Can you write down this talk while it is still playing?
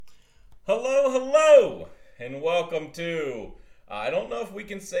Hello, hello, and welcome to, I don't know if we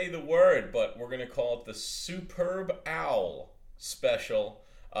can say the word, but we're going to call it the Superb Owl special,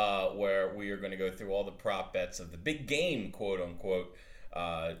 where we are going to go through all the prop bets of the big game, quote unquote,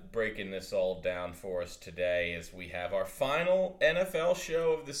 breaking this all down for us today as we have our final NFL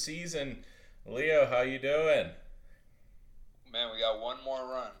show of the season. Leo, how you doing? Man, we got one more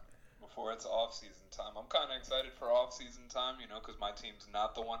run before it's off-season time. I'm kind of excited for off-season time, because my team's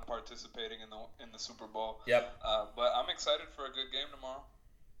not the one participating in the Super Bowl. Yep. But I'm excited for a good game tomorrow.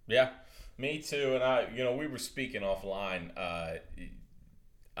 Yeah, me too. And we were speaking offline.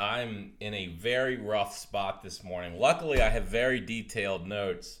 I'm in a very rough spot this morning. Luckily, I have very detailed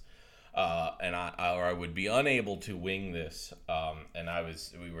notes, and I would be unable to wing this. And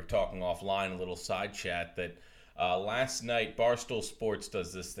we were talking offline, a little side chat that last night Barstool Sports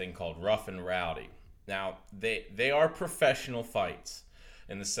does this thing called Rough and Rowdy. Now they are professional fights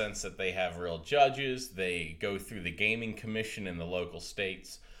in the sense that they have real judges. They go through the gaming commission in the local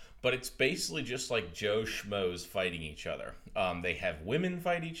states. But it's basically just like Joe Schmoes fighting each other. They have women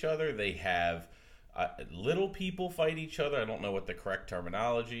fight each other. They have little people fight each other. I don't know what the correct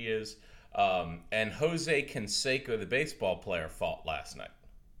terminology is. And Jose Canseco, the baseball player, fought last night.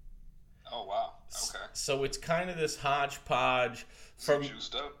 Oh, wow. Okay. So it's kind of this hodgepodge. Is he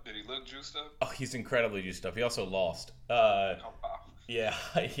juiced up? Did he look juiced up? Oh, he's incredibly juiced up. He also lost. Oh, wow. Yeah.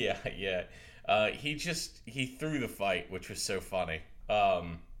 He threw the fight, which was so funny.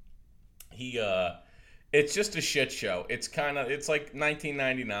 It's just a shit show. It's like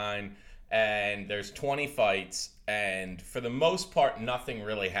 1999, and there's 20 fights, and for the most part, nothing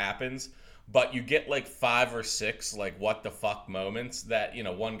really happens. But you get like 5 or 6 like what the fuck moments that,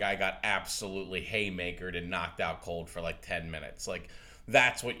 one guy got absolutely haymakered and knocked out cold for like 10 minutes. Like,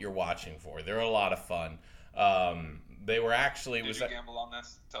 that's what you're watching for. They're a lot of fun. They were actually... Did you gamble on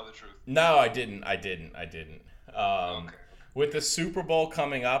this? Tell the truth. No, I didn't. Okay. With the Super Bowl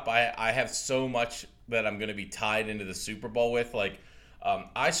coming up, I have so much that I'm going to be tied into the Super Bowl with. Like,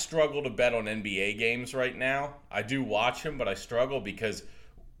 I struggle to bet on NBA games right now. I do watch them, but I struggle because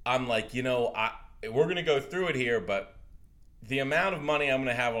I'm like, we're going to go through it here, but the amount of money I'm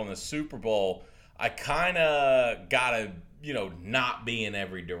going to have on the Super Bowl, I kind of got to, not be in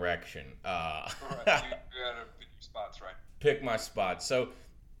every direction. All right. You got to pick your spots right. Pick my spots. So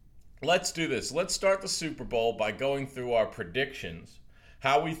let's do this. Let's start the Super Bowl by going through our predictions,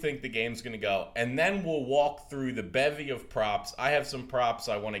 how we think the game's going to go, and then we'll walk through the bevy of props. I have some props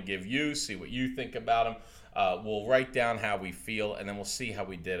I want to give you, see what you think about them. We'll write down how we feel, and then we'll see how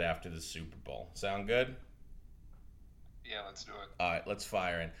we did after the Super Bowl. Sound good? Yeah, let's do it. All right, let's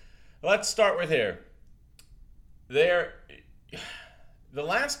fire in. Let's start with here. The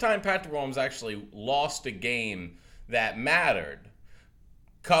last time Patrick Mahomes actually lost a game that mattered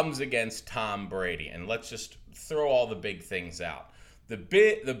comes against Tom Brady, and let's just throw all the big things out. The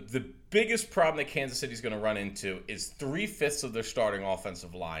biggest problem that Kansas City is going to run into is 3/5 of their starting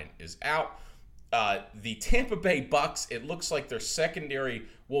offensive line is out. The Tampa Bay Bucks, it looks like their secondary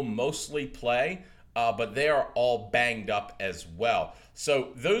will mostly play, but they are all banged up as well.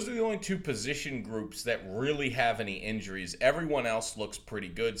 So those are the only 2 position groups that really have any injuries. Everyone else looks pretty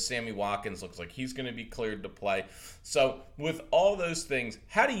good. Sammy Watkins looks like he's going to be cleared to play. So with all those things,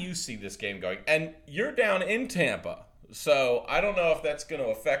 how do you see this game going? And you're down in Tampa, so I don't know if that's going to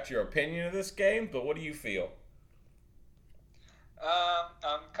affect your opinion of this game, but what do you feel?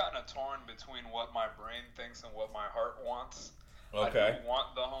 I'm kind of torn between what my brain thinks and what my heart wants. Okay. I do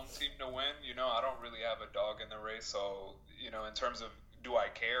want the home team to win. I don't really have a dog in the race. So, in terms of do I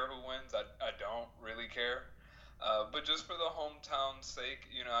care who wins, I don't really care. But just for the hometown's sake,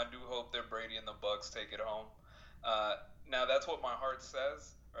 I do hope that Brady and the Bucks take it home. Now, that's what my heart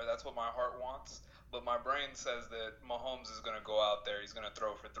says, or that's what my heart wants. But my brain says that Mahomes is going to go out there. He's going to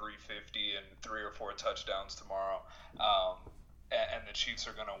throw for 350 and 3 or 4 touchdowns tomorrow. And the Chiefs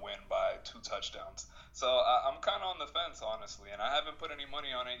are going to win by 2 touchdowns. So I'm kind of on the fence, honestly, and I haven't put any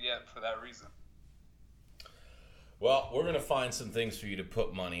money on it yet for that reason. Well, we're going to find some things for you to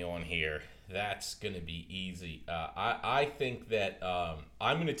put money on here. That's going to be easy. I think that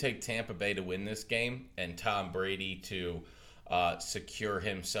I'm going to take Tampa Bay to win this game and Tom Brady to secure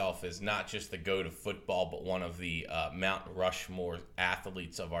himself as not just the GOAT of football, but one of the Mount Rushmore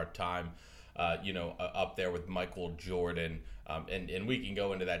athletes of our time. Up there with Michael Jordan. And we can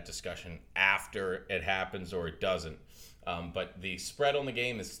go into that discussion after it happens or it doesn't. But the spread on the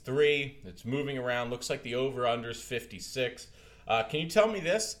game is 3. It's moving around. Looks like the over-under is 56. Can you tell me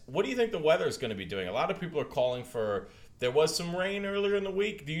this? What do you think the weather is going to be doing? A lot of people are calling for... There was some rain earlier in the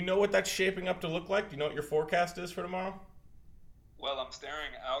week. Do you know what that's shaping up to look like? Do you know what your forecast is for tomorrow? Well, I'm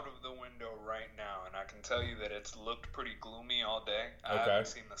staring out of the window right now, and I can tell you that it's looked pretty gloomy all day. I Okay. haven't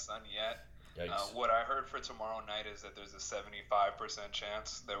seen the sun yet. Yikes. What I heard for tomorrow night is that there's a 75%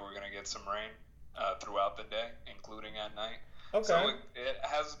 chance that we're going to get some rain throughout the day, including at night. Okay. So it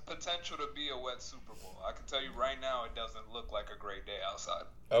has potential to be a wet Super Bowl. I can tell you right now, it doesn't look like a great day outside.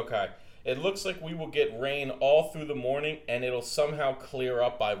 Okay. It looks like we will get rain all through the morning, and it'll somehow clear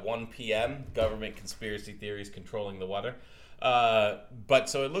up by 1 p.m. Government conspiracy theories controlling the weather. But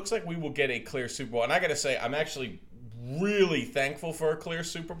so it looks like we will get a clear Super Bowl. And I got to say, I'm actually really thankful for a clear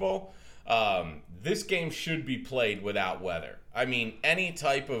Super Bowl. This game should be played without weather. I mean, any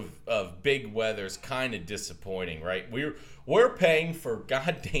type of big weather is kind of disappointing, right? We're paying for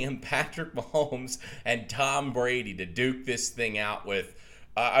goddamn Patrick Mahomes and Tom Brady to duke this thing out with.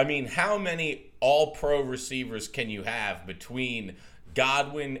 I mean, how many all-pro receivers can you have between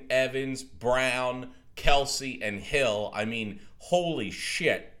Godwin, Evans, Brown, Kelsey, and Hill? I mean, holy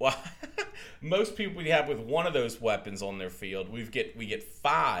shit. Well, most people we have with one of those weapons on their field, we get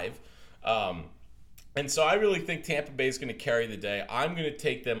five. And so I really think Tampa Bay is going to carry the day. I'm going to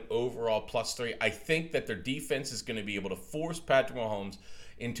take them overall +3. I think that their defense is going to be able to force Patrick Mahomes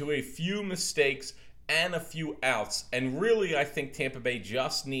into a few mistakes and a few outs. And really, I think Tampa Bay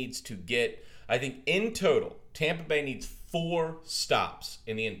just needs to get, I think in total, Tampa Bay needs 4 stops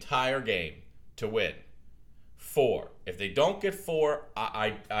in the entire game to win. 4. If they don't get 4,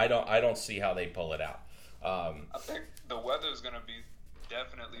 I don't see how they pull it out. I think the weather is going to be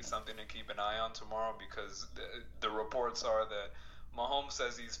definitely something to keep an eye on tomorrow, because the reports are that Mahomes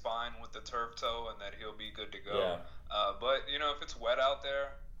says he's fine with the turf toe and that he'll be good to go. Yeah. But if it's wet out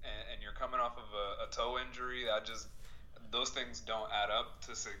there and you're coming off of a toe injury, those things don't add up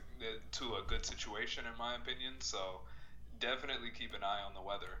to a good situation, in my opinion. So definitely keep an eye on the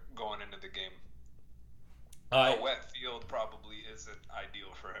weather going into the game. A wet field probably isn't ideal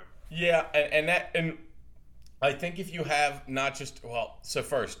for him. Yeah, and I think if you have not just, so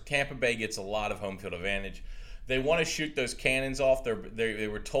first, Tampa Bay gets a lot of home field advantage. They want to shoot those cannons off. They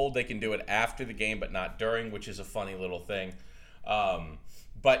were told they can do it after the game, but not during, which is a funny little thing.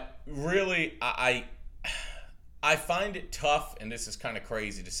 But really, I find it tough, and this is kind of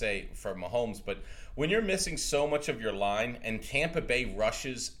crazy to say for Mahomes, but when you're missing so much of your line and Tampa Bay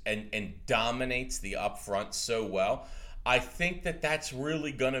rushes and dominates the up front so well, I think that's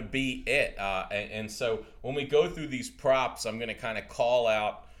really going to be it. And so when we go through these props, I'm going to kind of call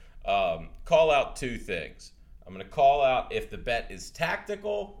out 2 things. I'm going to call out if the bet is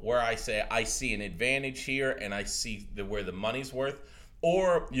tactical, where I say I see an advantage here and I see where the money's worth,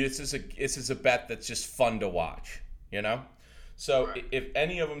 or this is a bet that's just fun to watch, So right. If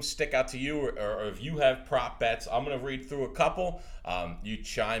any of them stick out to you, or if you have prop bets, I'm going to read through a couple. You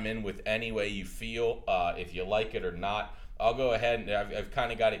chime in with any way you feel, if you like it or not. I'll go ahead and I've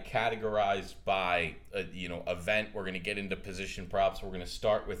kind of got it categorized by event. We're going to get into position props. We're going to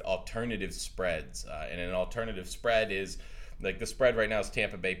start with alternative spreads, and an alternative spread is like the spread right now is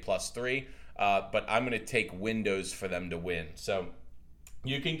Tampa Bay +3, but I'm going to take windows for them to win. So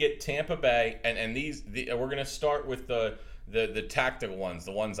you can get Tampa Bay, and we're going to start with the tactical ones,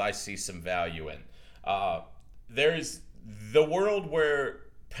 the ones I see some value in. There's the world where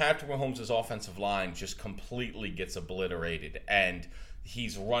Patrick Mahomes' offensive line just completely gets obliterated, and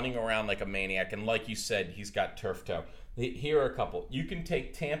he's running around like a maniac. And like you said, he's got turf toe. Here are a couple. You can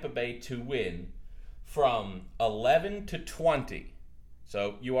take Tampa Bay to win from 11 to 20.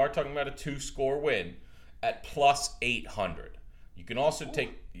 So you are talking about a 2-score win at +800. You can also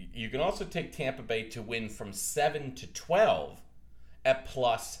take Tampa Bay to win from 7 to 12 at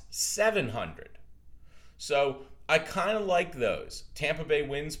 +700. So I kind of like those. Tampa Bay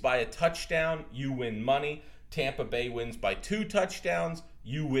wins by a touchdown, you win money. Tampa Bay wins by 2 touchdowns,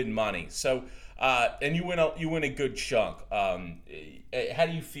 you win money. So and you win a good chunk. How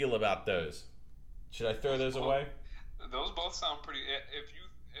do you feel about those? Should I throw those away? Those both sound pretty. If you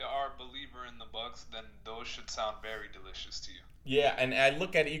are a believer in the Bucs, then those should sound very delicious to you. Yeah, and I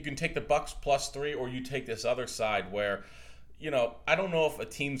look at it, you can take the Bucs +3, or you take this other side where, I don't know if a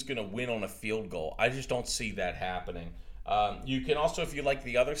team's going to win on a field goal. I just don't see that happening. You can also, if you like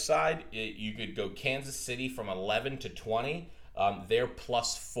the other side, you could go Kansas City from 11 to 20. They're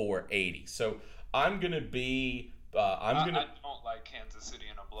 +480. So I'm going to be... I don't like Kansas City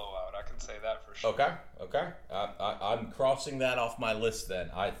in a blowout. I can say that for sure. Okay. I'm crossing that off my list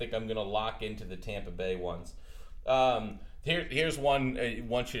then. I think I'm going to lock into the Tampa Bay ones. Here's one. I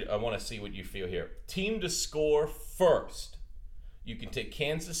want to see what you feel here. Team to score first. You can take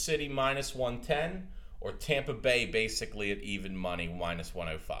Kansas City -110 or Tampa Bay basically at even money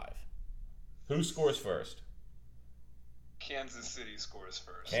 -105. Who scores first? Kansas City scores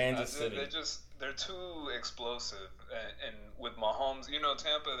first. Kansas City. They're too explosive. And with Mahomes,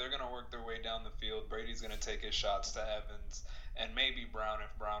 Tampa, they're going to work their way down the field. Brady's going to take his shots to Evans and maybe Brown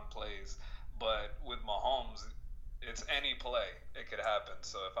if Brown plays. But with Mahomes, it's any play. It could happen.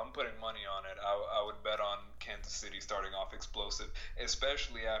 So if I'm putting money on it, I would bet on Kansas City starting off explosive,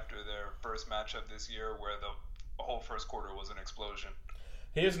 especially after their first matchup this year where the whole first quarter was an explosion.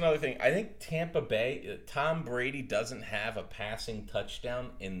 Here's another thing. I think Tampa Bay, Tom Brady doesn't have a passing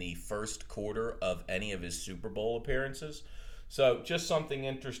touchdown in the first quarter of any of his Super Bowl appearances. So just something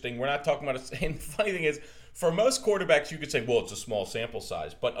interesting. We're not talking about it. And the funny thing is, for most quarterbacks, you could say, well, it's a small sample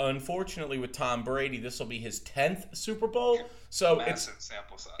size. But unfortunately, with Tom Brady, this will be his 10th Super Bowl. So massive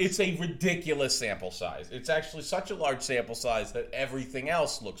sample size. It's a ridiculous sample size. It's actually such a large sample size that everything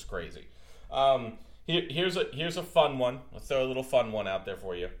else looks crazy. Here's a fun one. I'll throw a little fun one out there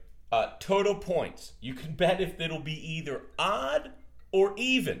for you. Total points. You can bet if it'll be either odd or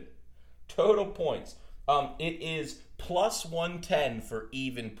even. Total points. It is plus 110 for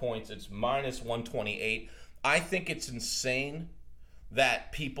even points. It's minus 128. I think it's insane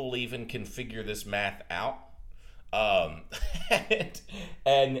that people even can figure this math out.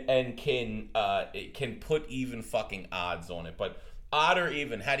 And can put even fucking odds on it. But odd or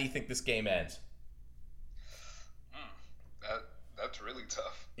even, how do you think this game ends? That's really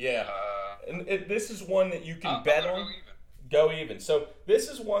tough. Yeah. And this is one that you can bet on. Go even. So this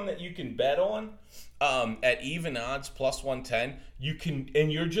is one that you can bet on at even odds, plus 110. You can,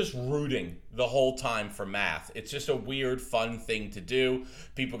 and you're just rooting the whole time for math. It's just a weird, fun thing to do.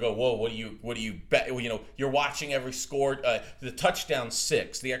 People go, whoa, what do you bet? Well, you're watching every score. The touchdown's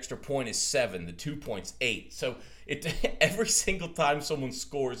 6, the extra point is 7, the 2 points 8. So every single time someone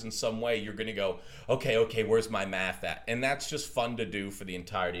scores in some way, you're going to go, okay, where's my math at? And that's just fun to do for the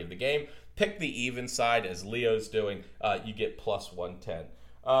entirety of the game. Pick the even side, as Leo's doing. You get plus 110.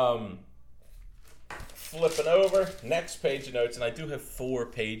 Flipping over, next page of notes, and I do have 4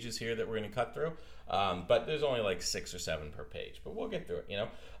 pages here that we're going to cut through, but there's only like 6 or 7 per page, but we'll get through it,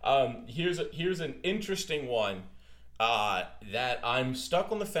 Here's an interesting one that I'm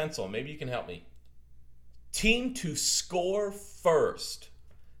stuck on the fence on. Maybe you can help me. Team to score first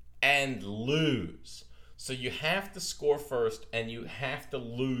and lose. So you have to score first and you have to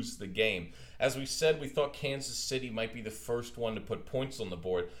lose the game. As we said, we thought Kansas City might be the first one to put points on the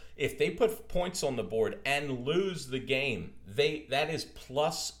board. If they put points on the board and lose the game, that is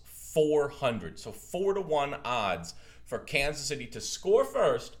plus 400. So 4-1 odds for Kansas City to score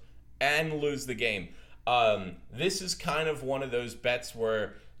first and lose the game. This is kind of one of those bets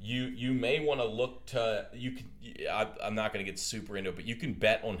where you may want to look to, I'm not going to get super into it, but you can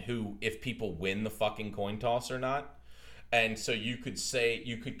bet on if people win the fucking coin toss or not. And so you could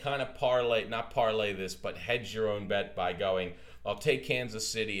kind of not parlay this, but hedge your own bet by going, I'll take Kansas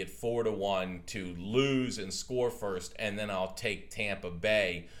City at 4-1 to lose and score first, and then I'll take Tampa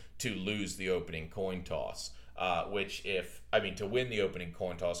Bay to lose the opening coin toss, to win the opening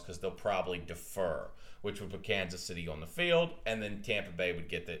coin toss, because they'll probably defer, which would put Kansas City on the field, and then Tampa Bay would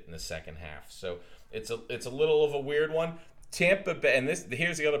get it in the second half. So it's a little of a weird one. Tampa Bay, and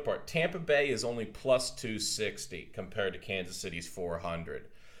here's the other part. Tampa Bay is only plus 260 compared to Kansas City's 400,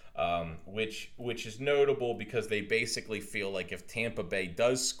 which is notable because they basically feel like if Tampa Bay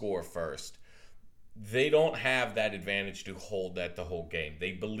does score first, they don't have that advantage to hold that the whole game.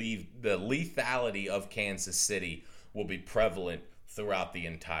 They believe the lethality of Kansas City will be prevalent throughout the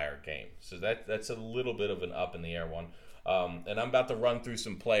entire game. So that's a little bit of an up in the air one. And I'm about to run through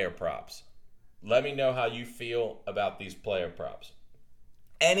some player props. Let me know how you feel about these player props.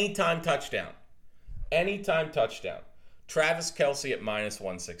 Anytime touchdown. Travis Kelce at minus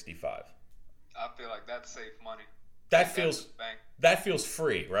 165. I feel like that's safe money. That feels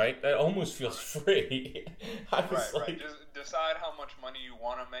free, right? That almost feels free. Right. Just decide how much money you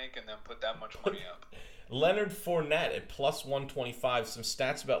want to make and then put that much money up. Leonard Fournette at plus 125. Some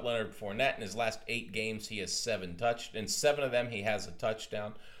stats about Leonard Fournette. In his last 8 games, he has 7 in 7 of them, he has a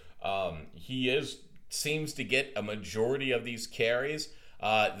touchdown. He seems to get a majority of these carries.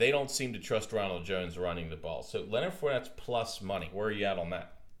 They don't seem to trust Ronald Jones running the ball. So Leonard Fournette's plus money. Where are you at on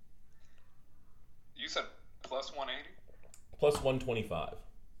that? You said plus 180? Plus 125.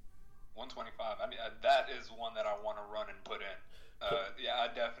 125. I mean, that is one that I want to run and put in. I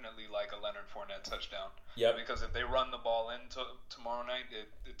definitely like a Leonard Fournette touchdown. Yeah. Because if they run the ball in tomorrow night,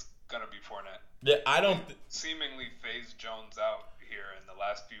 it's going to be Fournette. Yeah, I don't... seemingly phased Jones out here in the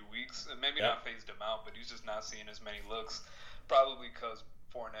last few weeks. Maybe not phased him out, but he's just not seeing as many looks. Probably because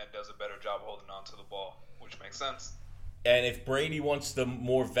Fournette does a better job holding on to the ball, which makes sense. And if Brady wants the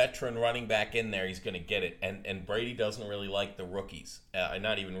more veteran running back in there, he's going to get it. And Brady doesn't really like the rookies,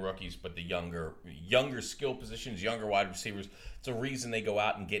 not even rookies, but the younger skill positions, younger wide receivers. It's a reason they go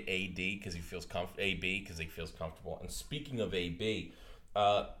out and get AB because he feels comfortable. And speaking of AB,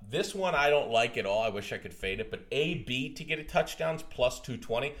 this one I don't like at all. I wish I could fade it, but AB to get a touchdown's plus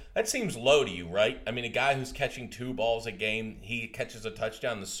 220. That seems low to you, right? I mean, a guy who's catching 2 balls a game, he catches a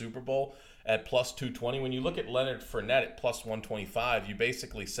touchdown in the Super Bowl at plus 220. When you look at Leonard Fournette at plus 125, you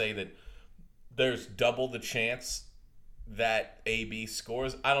basically say that there's double the chance that AB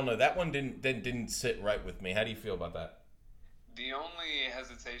scores. I don't know. That one didn't sit right with me. How do you feel about that? The only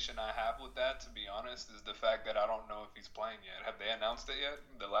hesitation I have with that, to be honest, is the fact that I don't know if he's playing yet. Have they announced it yet?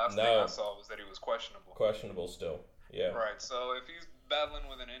 The last thing I saw was that he was questionable. Questionable still. Yeah. Right. So if he's battling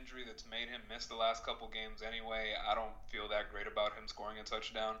with an injury that's made him miss the last couple games anyway, I don't feel that great about him scoring a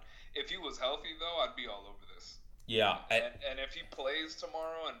touchdown. If he was healthy, though, I'd be all over this. Yeah. And if he plays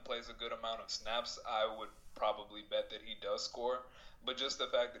tomorrow and plays a good amount of snaps, I would probably bet that he does score. But just the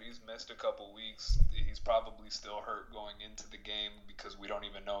fact that he's missed a couple weeks, he's probably still hurt going into the game because we don't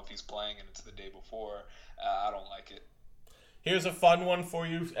even know if he's playing and it's the day before. I don't like it. Here's a fun one for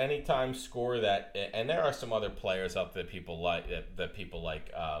you. Anytime score that, and there are some other players out there people like,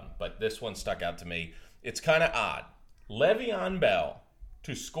 but this one stuck out to me. It's kind of odd. Le'Veon Bell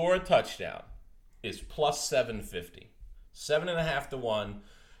to score a touchdown is plus 750, 7.5 to 1.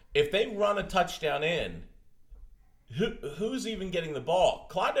 If they run a touchdown in, who's even getting the ball?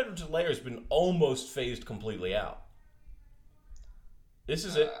 Clyde Edwards-Helaire has been almost phased completely out. This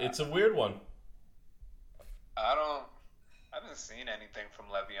is it. It's a weird one. I haven't seen anything from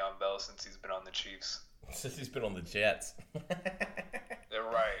Le'Veon Bell since he's been on the Chiefs. Since he's been on the Jets. They're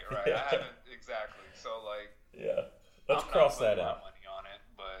right. Yeah. I haven't exactly. So yeah, let's cross that out. Money on it,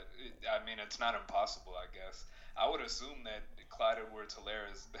 but it's not impossible. I guess I would assume that Clyde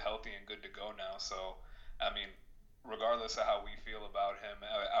Edwards-Helaire is healthy and good to go now. So regardless of how we feel about him,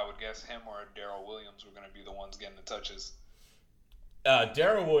 I would guess him or Darrell Williams were going to be the ones getting the touches.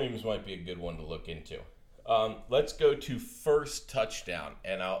 Darrell Williams might be a good one to look into. Let's go to first touchdown,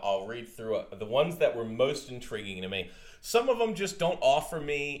 and I'll read through the ones that were most intriguing to me. Some of them just don't offer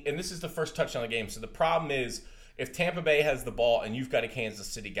me, and this is the first touchdown of the game, so the problem is if Tampa Bay has the ball and you've got a Kansas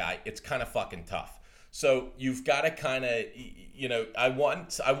City guy, it's kind of fucking tough. So you've got to kind of, I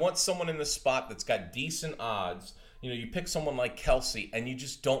want someone in the spot that's got decent odds. You pick someone like Kelsey, and you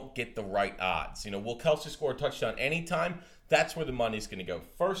just don't get the right odds. Will Kelsey score a touchdown anytime? That's where the money's going to go.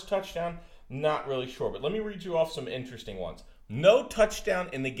 First touchdown, not really sure. But let me read you off some interesting ones. No touchdown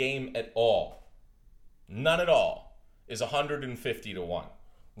in the game at all. None at all is 150 to 1.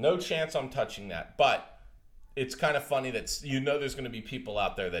 No chance I'm touching that. But it's kind of funny that there's going to be people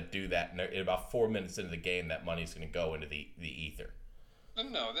out there that do that. And in about 4 minutes into the game, that money's going to go into the ether.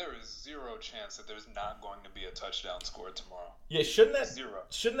 No, there is zero chance that there's not going to be a touchdown scored tomorrow. Yeah, shouldn't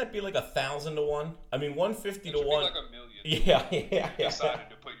that be like 1,000 to 1? 150 to 1. Be like $1 million. Yeah. You decided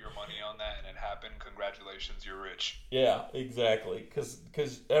to put your money on that and it happened. Congratulations, you're rich. Yeah, exactly.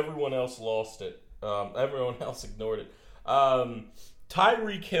 Because everyone else lost it. Everyone else ignored it.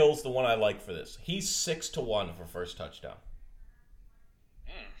 Tyreek Hill's the one I like for this. He's 6 to 1 for first touchdown.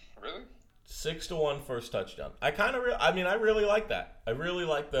 Really? 6 to 1 first touchdown. I really like that. I really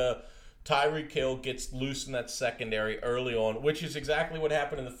like the Tyreek Hill gets loose in that secondary early on, which is exactly what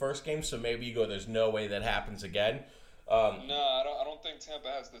happened in the first game. So maybe you go, there's no way that happens again. No, I don't think Tampa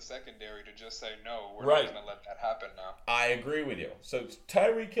has the secondary to just say no. We're not going to let that happen now. I agree with you. So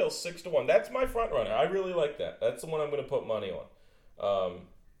Tyreek Hill 6 to 1. That's my front runner. I really like that. That's the one I'm going to put money on.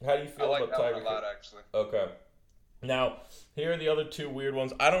 How do you feel about Tyreek Hill? I like that one a lot, actually. Okay. Now, here are the other two weird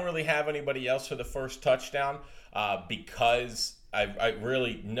ones. I don't really have anybody else for the first touchdown because I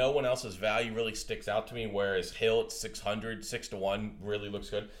really, no one else's value really sticks out to me, whereas Hill at 600, 6 to 1 really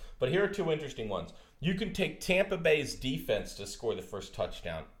looks good. But here are two interesting ones. You can take Tampa Bay's defense to score the first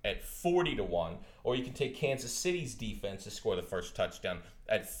touchdown at 40 to 1, or you can take Kansas City's defense to score the first touchdown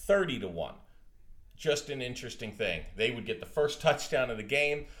at 30 to 1. Just an interesting thing. They would get the first touchdown of the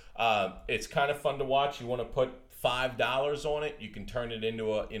game. It's kind of fun to watch. You want to put $5 on it, you can turn it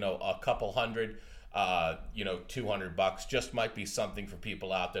into a couple hundred, $200. Just might be something for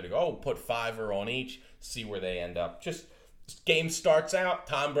people out there to go, put $5 on each, see where they end up. Just game starts out,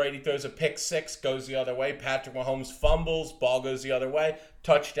 Tom Brady throws a pick six, goes the other way. Patrick Mahomes fumbles, ball goes the other way,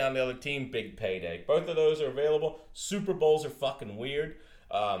 touchdown the other team, big payday. Both of those are available. Super Bowls are fucking weird.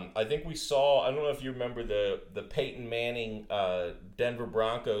 I think we saw, I don't know if you remember the Peyton Manning Denver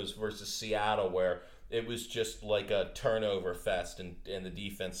Broncos versus Seattle, where it was just like a turnover fest and the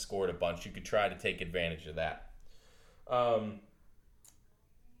defense scored a bunch. You could try to take advantage of that. Um,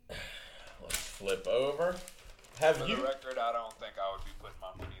 let's flip over. Have For you? the record, I don't think I would be putting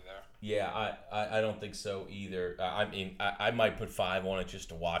my money there. Yeah, I don't think so either. I mean, I might put 5 on it just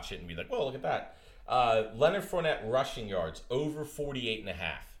to watch it and be like, well, look at that. Leonard Fournette rushing yards over 48.5.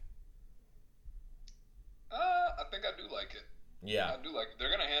 I think I do like it. Yeah. I do like it. They're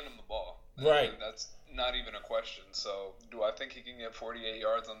going to hand him the ball. Right. That's not even a question. So, do I think he can get 48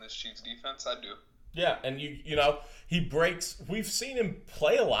 yards on this Chiefs defense? I do. Yeah, and you know, he breaks. We've seen him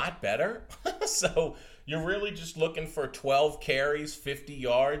play a lot better. So you're really just looking for 12 carries, 50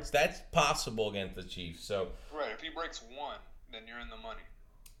 yards. That's possible against the Chiefs. So right, if he breaks one, then you're in the money.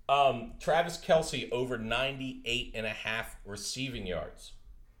 Travis Kelce over 98.5 receiving yards.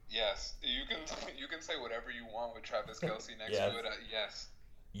 Yes, you can say whatever you want with Travis Kelce next Yes. to it. Yes.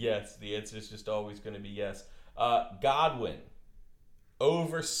 Yes, the answer is just always going to be yes. Godwin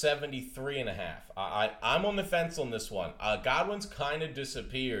over 73.5. I'm on the fence on this one. Godwin's kind of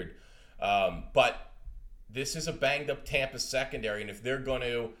disappeared, but this is a banged up Tampa secondary, and if they're going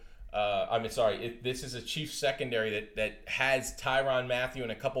to, this is a Chiefs secondary that has Tyrann Mathieu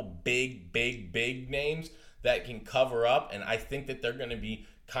and a couple big names that can cover up, and I think that they're going to be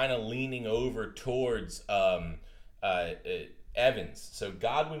kind of leaning over towards Evans. So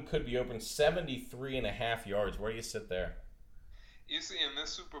Godwin could be open 73.5 yards. Where do you sit there? You see, in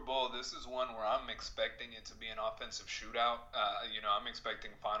this Super Bowl, this is one where I'm expecting it to be an offensive shootout. I'm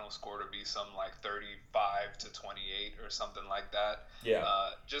expecting final score to be some like 35-28 or something like that.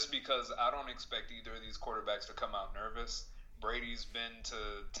 Yeah. Just because I don't expect either of these quarterbacks to come out nervous. Brady's been to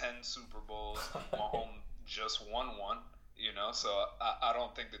 10 Super Bowls. Mahomes just won one. So I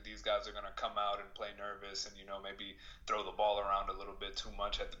don't think that these guys are going to come out and play nervous and, maybe throw the ball around a little bit too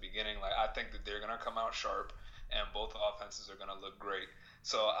much at the beginning. Like, I think that they're going to come out sharp and both offenses are going to look great.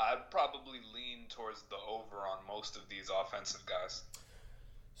 So I'd probably lean towards the over on most of these offensive guys.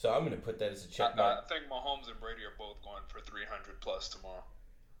 So I'm going to put that as a check I mark. think Mahomes and Brady are both going for 300 plus tomorrow.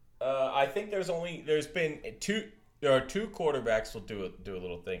 I think there are two quarterbacks will do a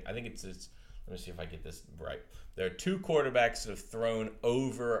little thing. I think it's let me see if I get this right. There are two quarterbacks that have thrown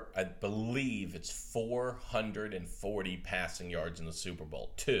over, I believe it's 440 passing yards in the Super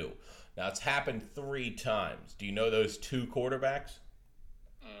Bowl. 2. Now, it's happened 3 times. Do you know those 2 quarterbacks?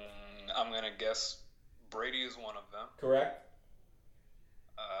 I'm going to guess Brady is one of them. Correct.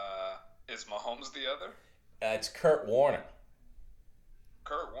 Is Mahomes the other? It's Kurt Warner.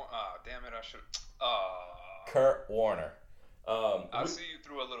 Kurt Warner. Damn it, I should. Kurt Warner. I see you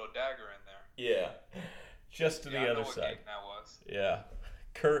threw a little dagger in there. Yeah. Just to the other side. I know what game that was. Yeah.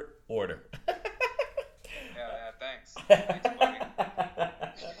 Kurt Warner. Yeah, thanks. Thanks, buddy.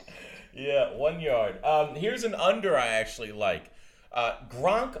 Yeah, 1 yard. Here's an under I actually like.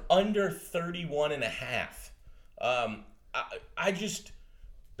 Gronk under 31.5.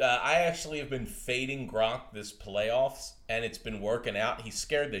 I actually have been fading Gronk this playoffs, and it's been working out. He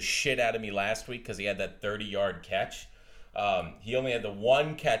scared the shit out of me last week because he had that 30-yard catch. He only had the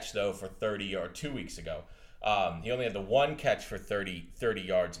one catch, though, for 30 yards 2 weeks ago. He only had the one catch for 30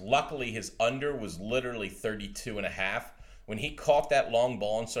 yards. Luckily, his under was literally 32.5. When he caught that long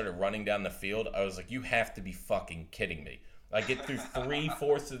ball and started running down the field, I was like, you have to be fucking kidding me. I get through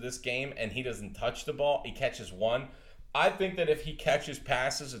 3/4 of this game, and he doesn't touch the ball. He catches one. I think that if he catches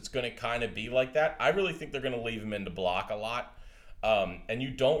passes, it's going to kind of be like that. I really think they're going to leave him in the block a lot. And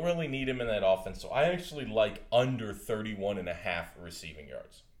you don't really need him in that offense. So I actually like under 31.5 receiving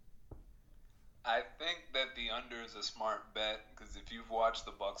yards. I think that the under is a smart bet because if you've watched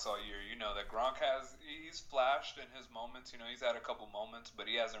the Bucs all year, you know that Gronk he's flashed in his moments. He's had a couple moments, but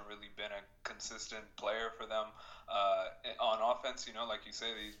he hasn't really been a consistent player for them on offense. Like you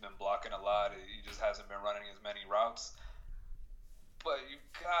say, he's been blocking a lot. He just hasn't been running as many routes. But you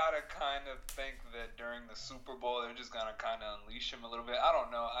gotta kind of think that during the Super Bowl, they're just gonna kind of unleash him a little bit. I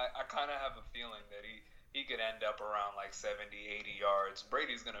don't know. I kind of have a feeling that he could end up around like 70, 80 yards.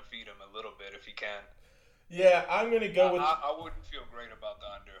 Brady's going to feed him a little bit if he can. Yeah, I'm going to go with... I wouldn't feel great about the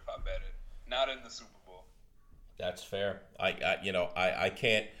under if I bet it. Not in the Super Bowl. That's fair. I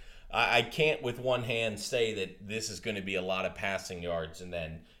can't with one hand say that this is going to be a lot of passing yards and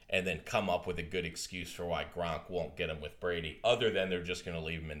then come up with a good excuse for why Gronk won't get him with Brady, other than they're just going to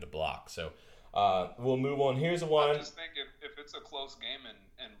leave him in the block. So we'll move on. Here's one. I just think if it's a close game and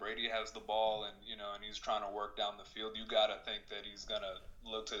Brady has the ball and and he's trying to work down the field, you got to think that he's going to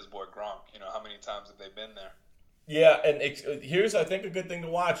look to his boy Gronk. How many times have they been there? Yeah, and here's, I think, a good thing to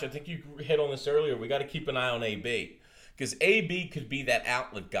watch. I think you hit on this earlier. We got to keep an eye on AB because AB could be that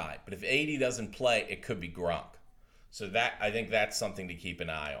outlet guy. But if AD doesn't play, it could be Gronk. So I think that's something to keep an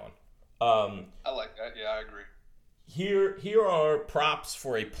eye on. I like that. Yeah, I agree. here are props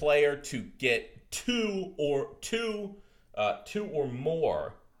for a player to get two or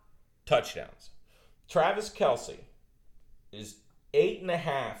more touchdowns. Travis Kelce is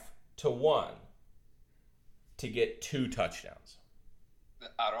 8.5 to 1 to get 2 touchdowns.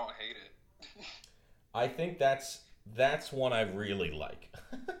 I don't hate it. I think that's one I really like.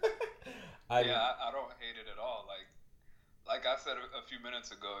 I don't hate it at all. Like I said a few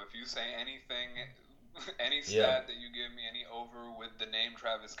minutes ago, if you say anything, any stat that you give me, any over with the name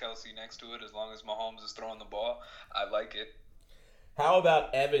Travis Kelce next to it, as long as Mahomes is throwing the ball, I like it. How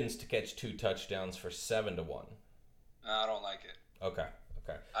about Evans to catch 2 touchdowns for 7 to 1? I don't like it. Okay.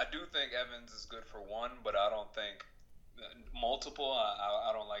 I do think Evans is good for 1, but I don't think multiple.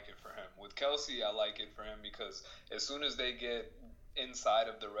 I don't like it for him. With Kelce, I like it for him because as soon as they get inside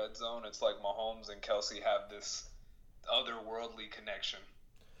of the red zone, it's like Mahomes and Kelce have this otherworldly connection.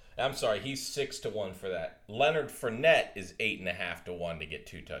 I'm sorry, he's 6 to 1 for that. Leonard Fournette is 8.5 to 1 to get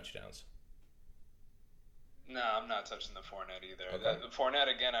 2 touchdowns. No, I'm not touching the Fournette either. Okay. Fournette,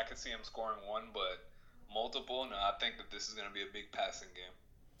 again, I could see him scoring 1, but multiple, no, I think that this is going to be a big passing game.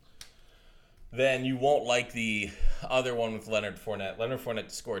 Then you won't like the other one with Leonard Fournette. Leonard Fournette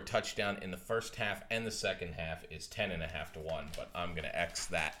to score a touchdown in the first half and the second half is 10.5 to 1, but I'm going to X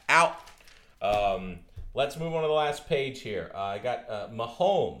that out. Let's move on to the last page here. I got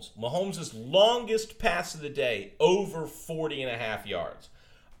Mahomes. Mahomes' longest pass of the day, over 40.5 yards.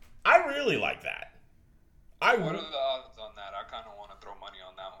 I really like that. What are the odds on that? I kind of want to throw money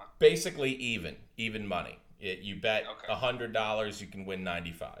on that one. Basically even money. You bet $100, you can win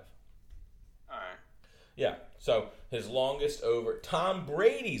 95. All right. Yeah, so his longest over, Tom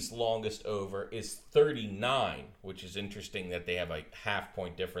Brady's longest over is 39, which is interesting that they have a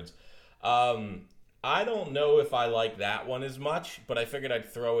half-point difference. I don't know if I like that one as much, but I figured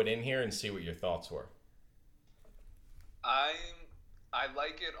I'd throw it in here and see what your thoughts were. I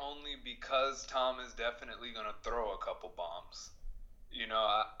like it only because Tom is definitely going to throw a couple bombs. You know,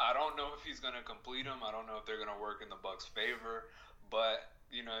 I don't know if he's going to complete them. I don't know if they're going to work in the Bucs' favor. But,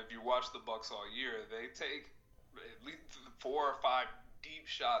 you know, if you watch the Bucs all year, they take at least 4 or 5 deep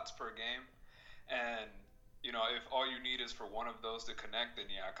shots per game. And, you know, if all you need is for one of those to connect, then,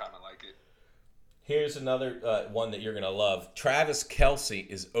 yeah, I kind of like it. Here's another one that you're going to love. Travis Kelce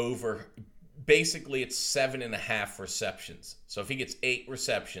is over. Basically, it's 7.5 receptions. So if he gets 8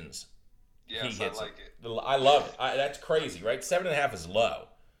 receptions, yes, he hits I like it. I love it. That's crazy, right? 7.5 is low.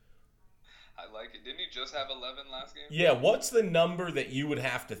 I like it. Didn't he just have 11 last game? Yeah, what's the number that you would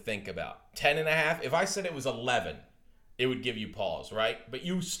have to think about? 10.5? If I said it was 11, it would give you pause, right? But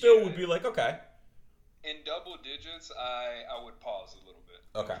you still would be like, okay. In double digits, I would pause a little bit.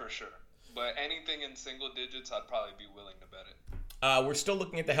 Okay. For sure. But anything in single digits, I'd probably be willing to bet it. We're still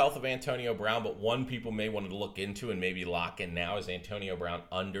looking at the health of Antonio Brown, but one people may want to look into and maybe lock in now is Antonio Brown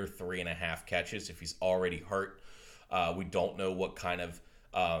under 3.5 catches if he's already hurt. We don't know what kind of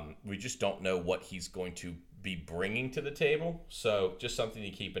we just don't know what he's going to be bringing to the table. So just something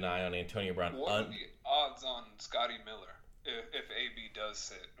to keep an eye on. Antonio Brown. What are the odds on Scotty Miller if AB does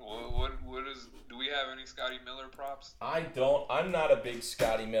sit? Do we have any Scotty Miller props? I don't. I'm not a big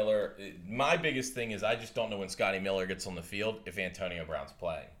Scotty Miller. My biggest thing is I just don't know when Scotty Miller gets on the field if Antonio Brown's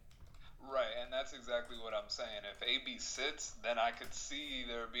playing. Right, and that's exactly what I'm saying. If AB sits, then I could see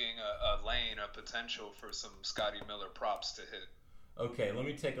there being a lane, a potential for some Scotty Miller props to hit. Okay, let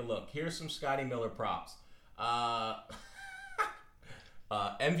me take a look. Here's some Scotty Miller props.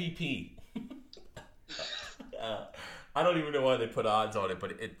 MVP. I don't even know why they put odds on it,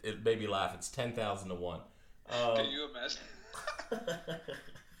 but it made me laugh. It's 10,000 to 1. Can you imagine?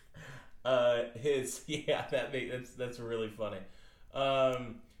 That's really funny.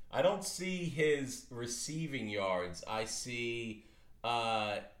 I don't see his receiving yards. I see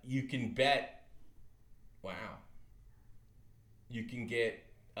you can bet. Wow. You can get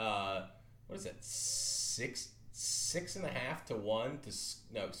what is that? 6.5 to 1 to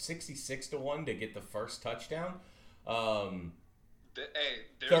 66 to 1 to get the first touchdown. There's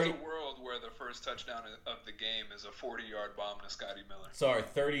a world where the first touchdown of the game is a 40-yard bomb to Scotty Miller. Sorry,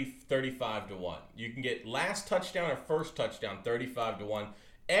 35 to 1. You can get last touchdown or first touchdown 35 to 1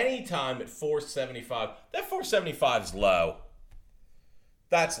 anytime at 475. That 475 is low.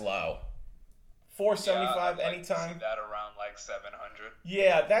 That's low. 475 yeah, anytime. To see that around like 700.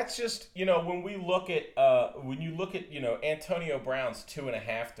 Yeah, that's just, when we look at Antonio Brown's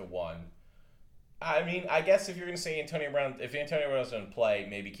 2.5 to 1. I mean, I guess if you're going to say if Antonio Brown doesn't play,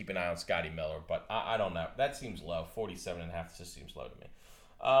 maybe keep an eye on Scotty Miller. But I don't know. That seems low. 47.5 just seems low to me.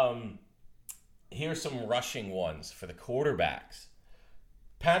 Here's some rushing ones for the quarterbacks.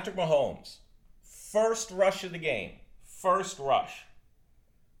 Patrick Mahomes, first rush of the game, first rush,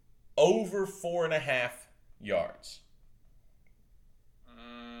 over 4.5 yards.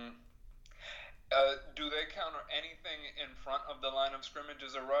 Do they count anything in front of the line of scrimmage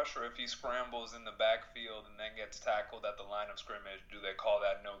as a rush, or if he scrambles in the backfield and then gets tackled at the line of scrimmage, do they call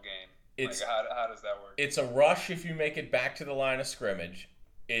that no gain? How does that work? It's a rush if you make it back to the line of scrimmage.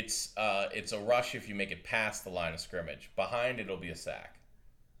 It's a rush if you make it past the line of scrimmage. Behind, it'll be a sack.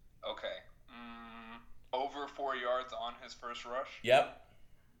 Okay. Over 4 yards on his first rush? Yep.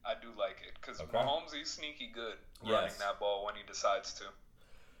 I do like it, because Mahomes, he's sneaky good running that ball when he decides to.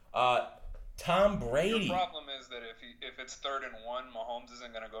 Tom Brady. The problem is that if it's 3rd and 1, Mahomes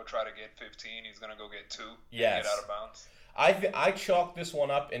isn't going to go try to get 15. He's going to go get 2 and get out of bounds. I chalk this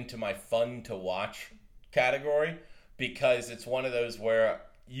one up into my fun to watch category, because it's one of those where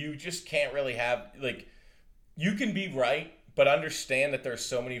you just can't really have, like, you can be right, but understand that there's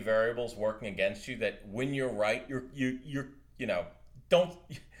so many variables working against you that when you're right,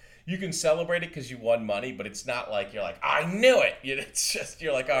 you can celebrate it because you won money, but it's not like you're like, I knew it. It's just,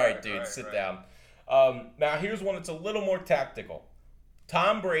 you're like, all right, dude, sit down. Now, here's one that's a little more tactical.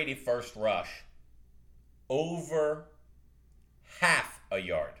 Tom Brady first rush, over 0.5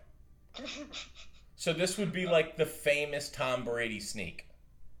 yard. So this would be like the famous Tom Brady sneak.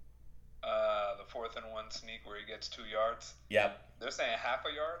 The 4th and 1 sneak where he gets 2 yards? Yep. They're saying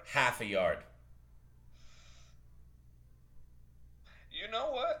 0.5 yard? 0.5 yard. You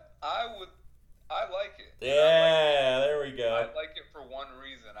know what? I like it. Yeah, there we go. I like it for one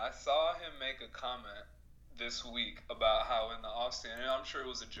reason. I saw him make a comment this week about how in the offseason, and I'm sure it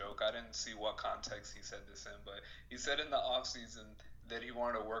was a joke, I didn't see what context he said this in, but he said in the offseason that he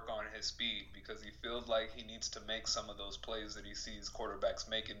wanted to work on his speed because he feels like he needs to make some of those plays that he sees quarterbacks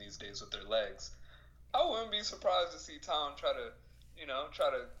making these days with their legs. I wouldn't be surprised to see Tom try to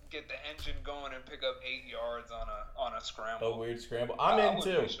get the engine going and pick up 8 yards on a scramble. A weird scramble. I'm in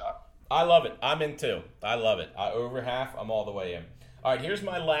too. I love it. I'm in too. I love it. Over half, I'm all the way in. All right, here's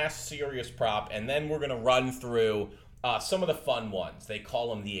my last serious prop, and then we're going to run through some of the fun ones. They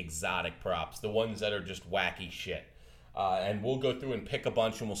call them the exotic props, the ones that are just wacky shit. And we'll go through and pick a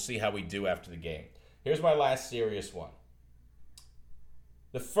bunch, and we'll see how we do after the game. Here's my last serious one.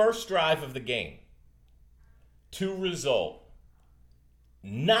 The first drive of the game to result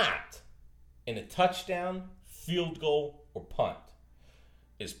not in a touchdown, field goal, or punt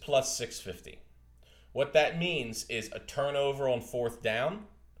is plus 650. What that means is a turnover on 4th down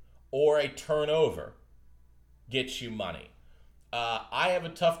or a turnover gets you money. I have a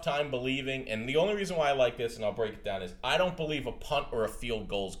tough time believing, and the only reason why I like this, and I'll break it down, is I don't believe a punt or a field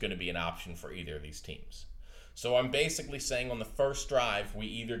goal is going to be an option for either of these teams. So I'm basically saying on the first drive, we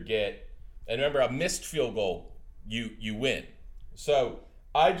either get, and remember, a missed field goal, you win. So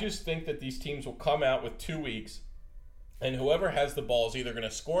I just think that these teams will come out with 2 weeks, and whoever has the ball is either going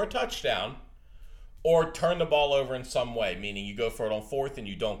to score a touchdown or turn the ball over in some way, meaning you go for it on 4th and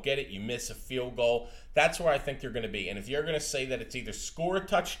you don't get it, you miss a field goal. That's where I think they're going to be. And if you're going to say that it's either score a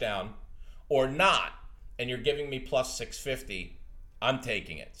touchdown or not, and you're giving me plus 650, I'm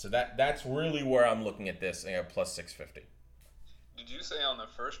taking it. So that's really where I'm looking at this, plus 650. Did you say on the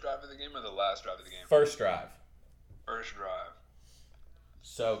first drive of the game or the last drive of the game? First drive. First drive.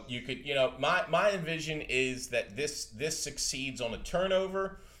 So you could, my envision is that this succeeds on a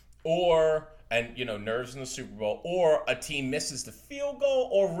turnover or, and nerves in the Super Bowl, or a team misses the field goal,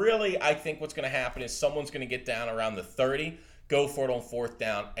 or really I think what's going to happen is someone's going to get down around the 30, go for it on 4th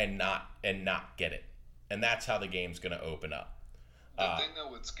down and not get it. And that's how the game's going to open up. The thing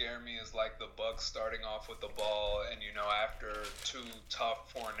that would scare me is like the Bucs starting off with the ball, and after 2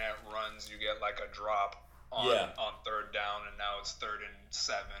 tough Fournette runs, you get like a drop on 3rd down, and now it's 3rd and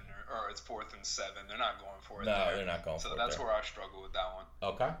 7, or it's 4th and 7. They're not going for it. No, they're not going for it. So that's where I struggle with that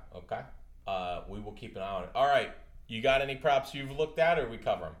one. Okay. We will keep an eye on it. All right, you got any props you've looked at, or we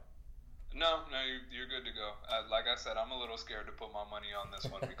cover them? No, you're good to go. Like I said, I'm a little scared to put my money on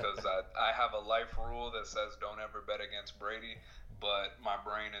this one because I have a life rule that says don't ever bet against Brady, but my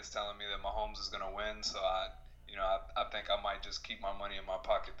brain is telling me that Mahomes is going to win, so I think I might just keep my money in my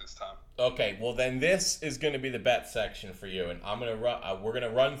pocket this time. Okay, well then this is going to be the bet section for you, and we're going to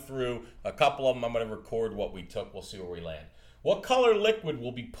run through a couple of them. I'm going to record what we took. We'll see where we land. What color liquid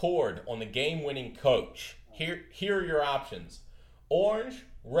will be poured on the game-winning coach? Here are your options: orange,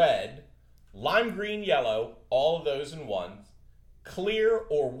 red, lime green, yellow, all of those in one, clear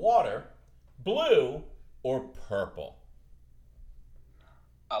or water, blue or purple.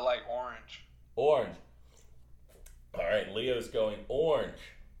 I like orange. Orange. All right, Leo's going orange,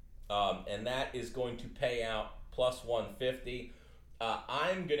 and that is going to pay out plus 150.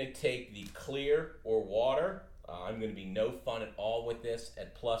 I'm going to take the clear or water, I'm going to be no fun at all with this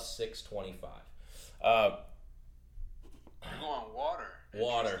at plus 625. You're going water.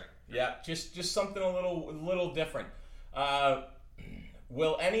 Water. Yeah, just something a little different.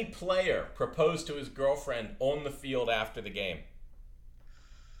 Will any player propose to his girlfriend on the field after the game?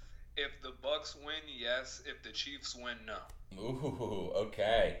 If the Bucks win, yes. If the Chiefs win, no. Ooh,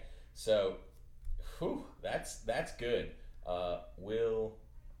 okay. So, that's good. Will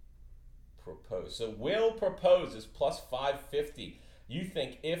propose. So Will propose is plus 550. You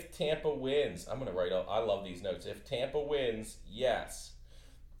think if Tampa wins, I'm gonna write. I love these notes. If Tampa wins, yes.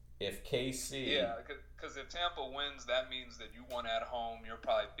 If KC, yeah, because if Tampa wins, that means that you won at home. You're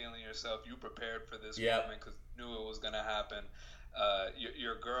probably feeling yourself. You prepared for this moment because you knew it was gonna happen.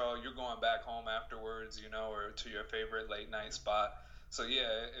 Your girl, you're going back home afterwards, or to your favorite late night spot. So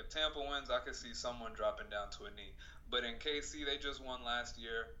yeah, if Tampa wins, I could see someone dropping down to a knee. But in KC, they just won last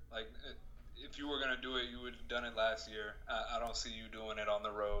year. Like, if you were gonna do it, you would have done it last year. I don't see you doing it on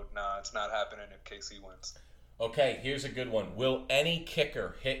the road. Nah, it's not happening if KC wins. Okay, here's a good one. Will any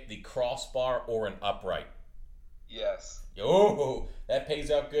kicker hit the crossbar or an upright? Yes. Oh, that pays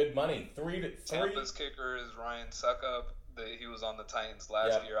out good money. 3-3. Tampa's kicker is Ryan Suckup. He was on the Titans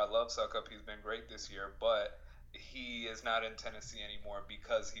last year. I love Suckup. He's been great this year, but he is not in Tennessee anymore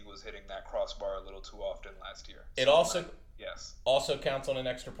because he was hitting that crossbar a little too often last year. It also counts on an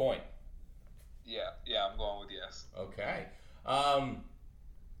extra point. Yeah, I'm going with yes. Okay.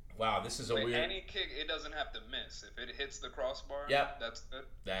 Wow, this is a weird. Any kick, it doesn't have to miss. If it hits the crossbar, that's good.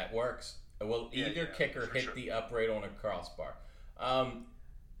 That works. Will either kicker hit the upright on a crossbar?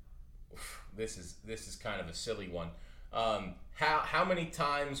 This is kind of a silly one. How many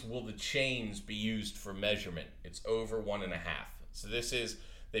times will the chains be used for measurement? It's over 1.5. So this is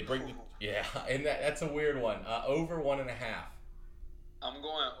they bring and that's a weird one. Over 1.5. I'm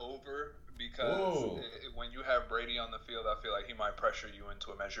going over because when you have Brady on the field, I feel like he might pressure you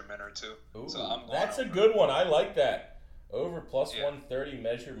into a measurement or two. Ooh, so I'm going that's over. A good one. I like that. Over plus 130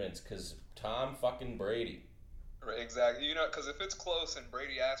 measurements because Tom fucking Brady. Exactly. Because if it's close and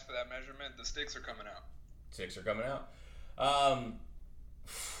Brady asks for that measurement, the sticks are coming out.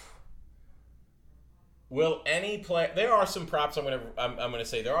 Will any play? There are some props. I'm gonna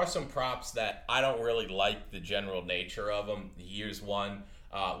say there are some props that I don't really like the general nature of them. Here's one.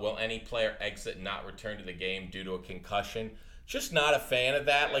 Will any player exit and not return to the game due to a concussion? Just not a fan of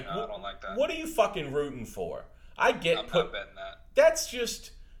that. I don't like that. What are you fucking rooting for? I'm not betting that. That's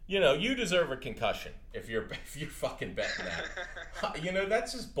just. You deserve a concussion if you're fucking betting that.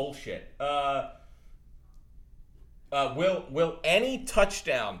 That's just bullshit. Will any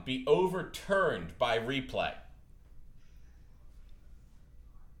touchdown be overturned by replay?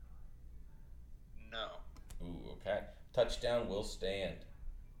 No. Ooh, okay. Touchdown will stand.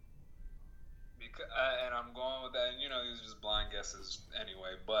 And I'm going with that. And, these are just blind guesses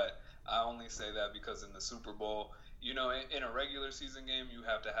anyway. But I only say that because in the Super Bowl, in a regular season game, you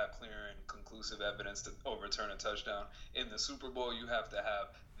have to have clear and conclusive evidence to overturn a touchdown. In the Super Bowl, you have to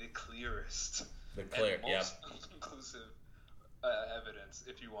have the clearest. Most conclusive evidence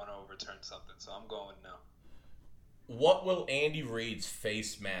if you want to overturn something. So I'm going no. What will Andy Reid's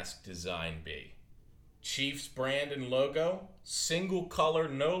face mask design be? Chiefs brand and logo, single color,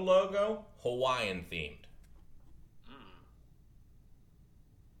 no logo, Hawaiian themed.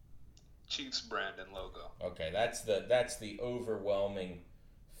 Chiefs brand and logo. Okay, that's the overwhelming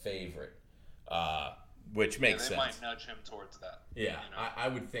favorite, which makes sense. They might nudge him towards that. Yeah, I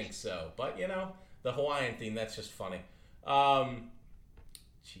would think so. But the Hawaiian theme, that's just funny.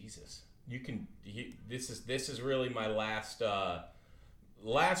 Jesus, this is really my last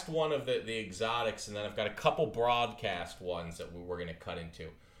one of the exotics, and then I've got a couple broadcast ones that we're going to cut into.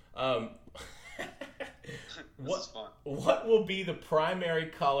 This is fun. What will be the primary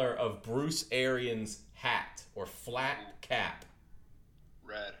color of Bruce Arians' hat or flat cap?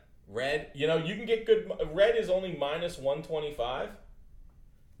 Red. Red. You can get good. Red is only minus 125,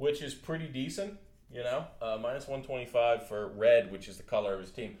 which is pretty decent. Minus 125 for red, which is the color of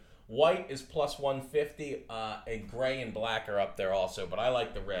his team. White is plus 150, and gray and black are up there also. But I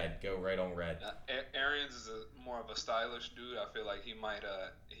like the red. Go right on red. Arians is more of a stylish dude. I feel like he might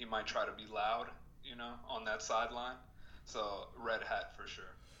try to be loud, on that sideline. So red hat for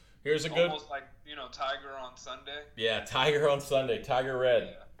sure. Here's a good. Almost like Tiger on Sunday. Yeah, Tiger on Sunday. Tiger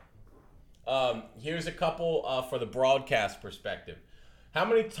red. Yeah. Here's a couple for the broadcast perspective. How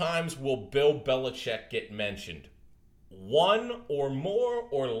many times will Bill Belichick get mentioned? 1 or more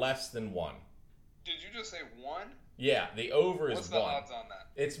or less than 1? Did you just say 1? Yeah, the over is 1. What's the odds on that?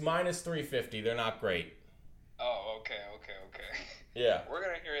 It's minus 350. They're not great. Oh, okay. Yeah. We're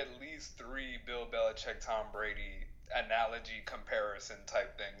going to hear at least least 3 Bill Belichick, Tom Brady analogy comparison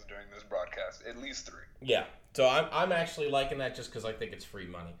type things during this broadcast. At least 3. Yeah. So I'm actually liking that just because I think it's free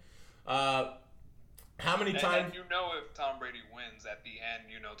money. How many times? And if Tom Brady wins at the end,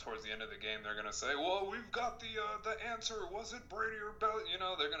 towards the end of the game, they're gonna say, "Well, we've got the answer. Was it Brady or Bell?"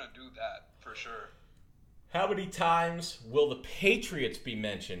 They're gonna do that for sure. How many times will the Patriots be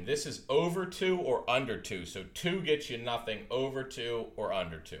mentioned? This is over 2 or under 2. So 2 gets you nothing. Over 2 or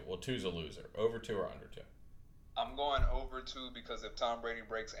under 2. Well, 2's a loser. Over 2 or under 2. I'm going over 2 because if Tom Brady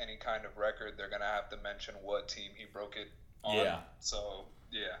breaks any kind of record, they're gonna have to mention what team he broke it on. Yeah. So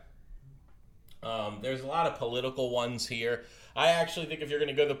yeah. There's a lot of political ones here. I actually think if you're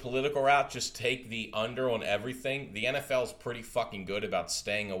going to go the political route, just take the under on everything. The NFL's pretty fucking good about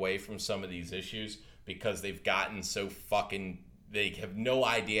staying away from some of these issues because they've gotten so fucking... They have no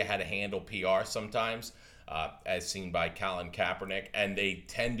idea how to handle PR sometimes, as seen by Colin Kaepernick, and they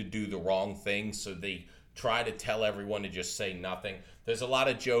tend to do the wrong thing, so they try to tell everyone to just say nothing. There's a lot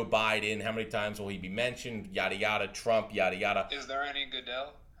of Joe Biden. How many times will he be mentioned? Yada, yada. Trump, yada, yada. Is there any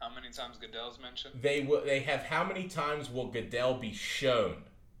Goodell? How many times Goodell's mentioned? They have how many times will Goodell be shown?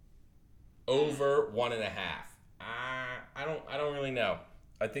 Over 1.5. I don't really know.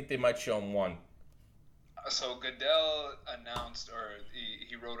 I think they might show him 1. So Goodell announced, or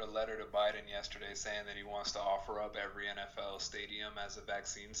he wrote a letter to Biden yesterday saying that he wants to offer up every NFL stadium as a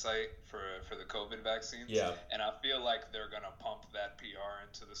vaccine site for the COVID vaccines. Yeah. And I feel like they're gonna pump that PR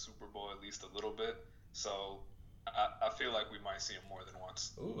into the Super Bowl at least a little bit. So I feel like we might see him more than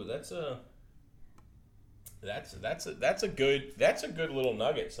once. Ooh, that's a good little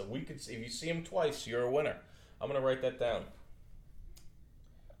nugget. So we could see, if you see him twice, you're a winner. I'm gonna write that down.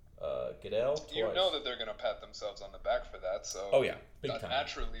 Goodell twice. You know that they're gonna pat themselves on the back for that. So oh yeah, big time.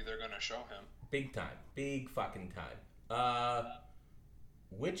 Naturally, they're gonna show him. Big time, big fucking time.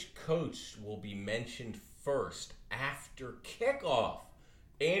 Which coach will be mentioned first after kickoff?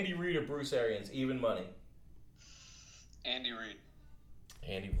 Andy Reid or Bruce Arians? Even money. Andy Reid.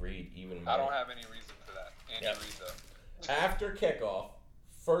 Andy Reid, even money. I don't have any reason for that. Andy Reid, though. After kickoff,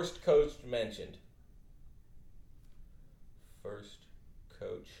 first coach mentioned. First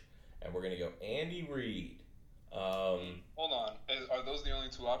coach. And we're going to go Andy Reid. Hold on. Are those the only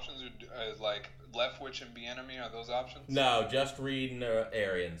 2 options? Or is like Leftwich and Bieniemy, are those options? No, just Reid and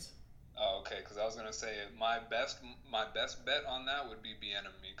Arians. Oh, okay. Because I was gonna say my best bet on that would be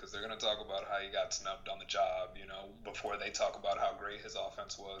Bieniemy, because they're gonna talk about how he got snubbed on the job, before they talk about how great his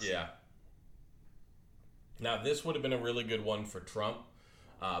offense was. Yeah. Now this would have been a really good one for Trump,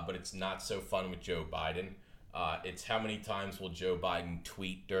 but it's not so fun with Joe Biden. It's how many times will Joe Biden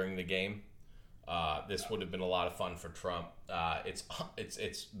tweet during the game? This would have been a lot of fun for Trump. It's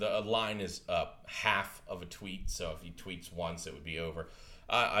the line is half of a tweet, so if he tweets once, it would be over.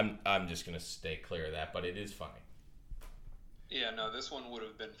 I'm just gonna stay clear of that, but it is funny. Yeah, no, this one would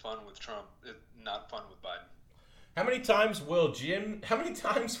have been fun with Trump, not fun with Biden. How many times will Jim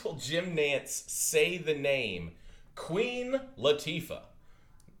Nantz say the name Queen Latifah?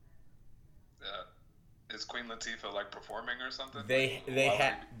 Is Queen Latifah like performing or something? They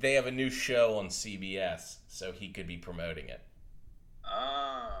have a new show on CBS, so he could be promoting it.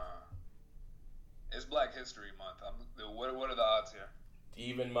 It's Black History Month. What are the odds here?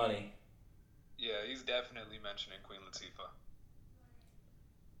 Even money. Yeah, he's definitely mentioning Queen Latifah.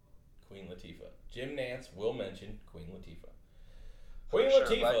 Queen Latifah. Jim Nantz will mention Queen Latifah. Queen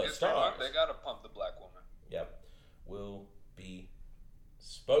Latifah stars. They gotta pump the black woman. Yep. Will be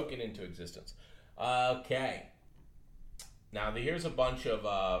spoken into existence. Okay. Now here's a bunch of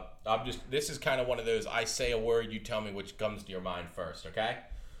this is kind of one of those, I say a word, you tell me which comes to your mind first, okay?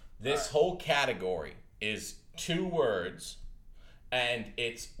 This whole category is 2 words, and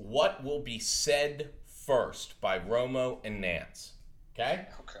it's what will be said first by Romo and Nance. Okay?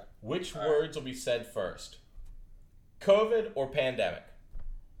 Okay. Which words will be said first? COVID or pandemic?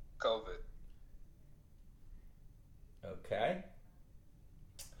 COVID. Okay.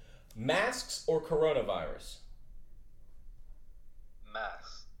 Masks or coronavirus?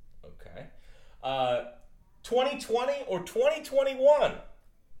 Masks. Okay. 2020 or 2021?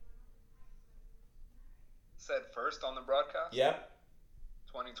 Said first on the broadcast? Yep.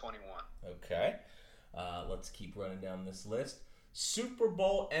 2021. Okay. Let's keep running down this list. Super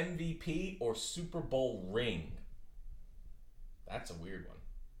Bowl MVP or Super Bowl ring? That's a weird one.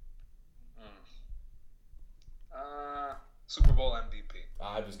 Super Bowl MVP.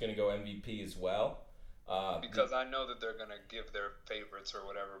 I was going to go MVP as well. Because I know that they're going to give their favorites or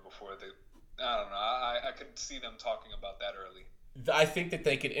whatever before they... I don't know. I could see them talking about that early. I think that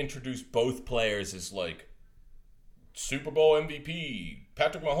they could introduce both players as, like, Super Bowl MVP,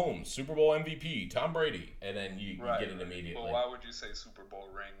 Patrick Mahomes, Super Bowl MVP, Tom Brady, and then you get it immediately. Well, why would you say Super Bowl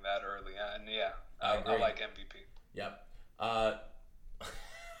ring that early? And I like MVP. Yep.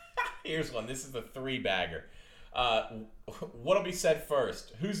 Here's one. This is the three-bagger. What'll be said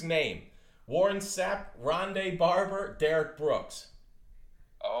first? Whose name? Warren Sapp, Rondé Barber, Derek Brooks.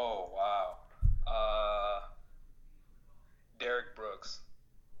 Oh, wow. Derek Brooks.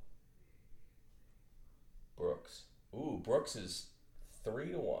 Brooks. Ooh, Brooks is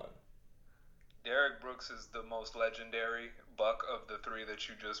 3-1. Derek Brooks is the most legendary Buck of the three that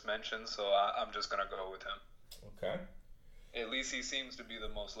you just mentioned, so I'm just going to go with him. Okay. At least he seems to be the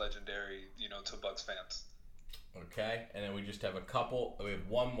most legendary, to Bucks fans. Okay, and then we just have a couple. We have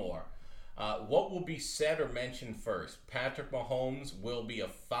one more. What will be said or mentioned first? Patrick Mahomes will be a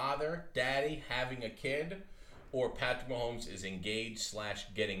father, daddy, having a kid, or Patrick Mahomes is engaged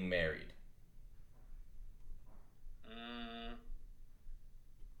 / getting married?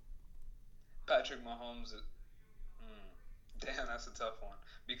 Patrick Mahomes, damn, that's a tough one.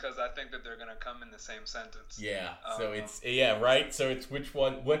 Because I think that they're going to come in the same sentence. Yeah, so right? So it's which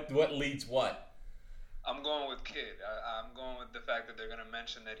one, what leads what? I'm going with kid. I'm going with the fact that they're going to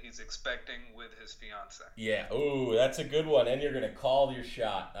mention that he's expecting with his fiance. Yeah, ooh, that's a good one. And you're going to call your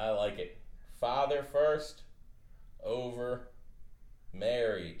shot. I like it. Father first, over,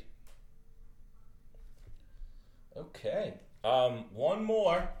 married. Okay. One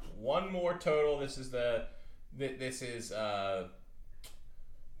more total. This is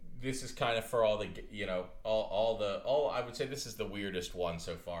kind of for all the, I would say this is the weirdest one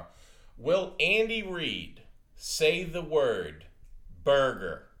so far. Will Andy Reid say the word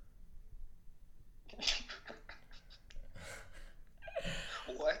burger?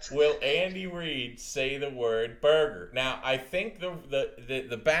 What? Will Andy Reid say the word burger? Now, I think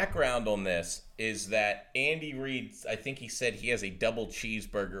the background on this is that Andy Reid, I think he said he has a double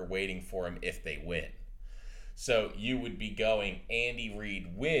cheeseburger waiting for him if they win. So you would be going, Andy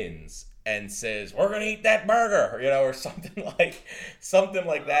Reid wins and says, "We're gonna eat that burger," or something like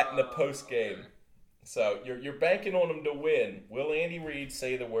that in the post game. Okay. So you're banking on him to win. Will Andy Reid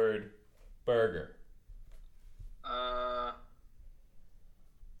say the word burger?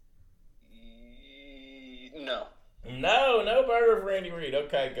 No. No burger for Andy Reid.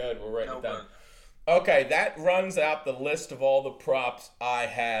 Okay, good. We're writing it down. Burger. Okay, that runs out the list of all the props I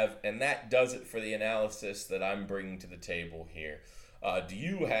have, and that does it for the analysis that I'm bringing to the table here. Do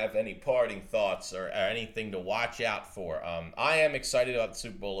you have any parting thoughts or anything to watch out for? I am excited about the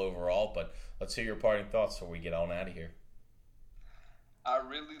Super Bowl overall, but let's hear your parting thoughts before we get on out of here. I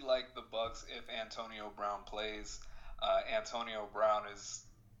really like the Bucks if Antonio Brown plays. Antonio Brown is,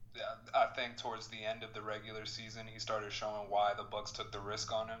 I think, towards the end of the regular season, he started showing why the Bucks took the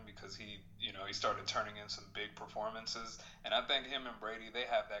risk on him because he started turning in some big performances. And I think him and Brady, they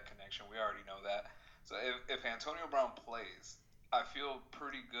have that connection. We already know that. So if Antonio Brown plays, I feel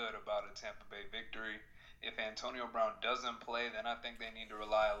pretty good about a Tampa Bay victory. If Antonio Brown doesn't play, then I think they need to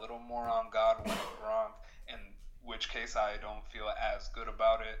rely a little more on Godwin and Gronk, in which case I don't feel as good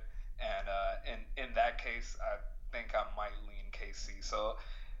about it. And in that case, I think I might lean KC. So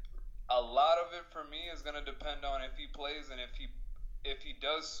a lot of it for me is going to depend on if he plays and if he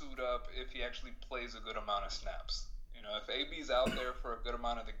does suit up, if he actually plays a good amount of snaps. If AB's out there for a good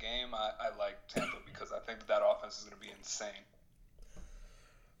amount of the game, I like Tampa because I think that offense is going to be insane.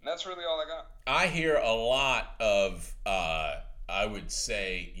 And that's really all I got. I hear a lot of, I would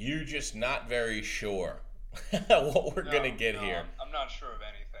say, you just not very sure what we're going to get here. I'm not sure of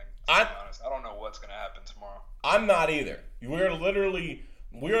anything, to be honest. I don't know what's going to happen tomorrow. I'm not either. We are literally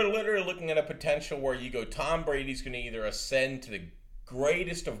looking at a potential where you go, Tom Brady's going to either ascend to the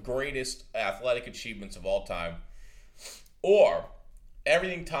greatest of greatest athletic achievements of all time, or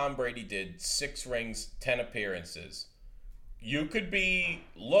everything Tom Brady did, 6 rings, 10 appearances. You could be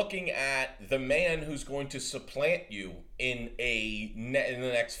looking at the man who's going to supplant you in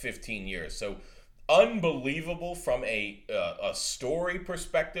the next 15 years. So unbelievable from a story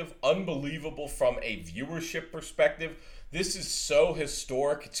perspective, unbelievable from a viewership perspective. This is so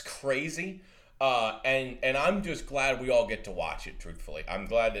historic. It's crazy. And I'm just glad we all get to watch it, truthfully. I'm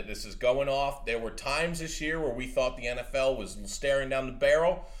glad that this is going off. There were times this year where we thought the NFL was staring down the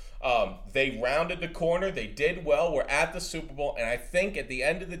barrel. They rounded the corner. They did well. We're at the Super Bowl. And I think at the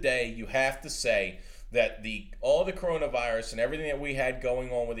end of the day, you have to say that all the coronavirus and everything that we had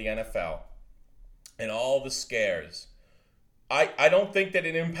going on with the NFL and all the scares, I don't think that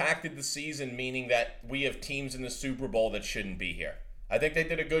it impacted the season, meaning that we have teams in the Super Bowl that shouldn't be here. I think they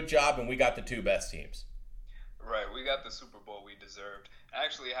did a good job, and we got the 2 best teams. Right, we got the Super Bowl we deserved. I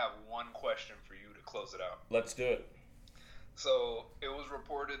actually have one question for you to close it out. Let's do it. So it was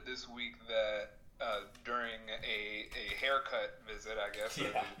reported this week that during a haircut visit, I guess,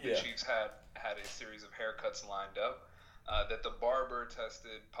 the Chiefs had a series of haircuts lined up, that the barber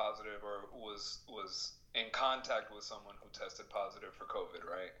tested positive or was in contact with someone who tested positive for COVID,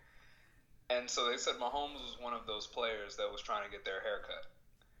 right? And so they said Mahomes was one of those players that was trying to get their haircut.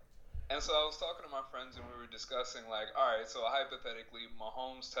 And so I was talking to my friends and we were discussing, like, all right, so hypothetically,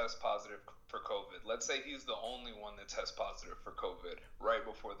 Mahomes tests positive for COVID. Let's say he's the only one that tests positive for COVID right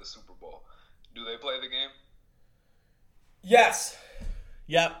before the Super Bowl. Do they play the game? Yes.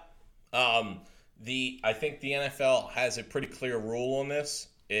 Yep. I think the NFL has a pretty clear rule on this.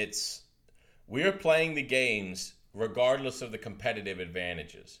 We're playing the games regardless of the competitive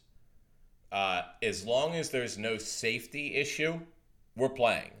advantages. As long as there's no safety issue, we're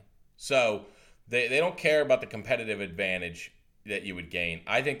playing. So they don't care about the competitive advantage that you would gain.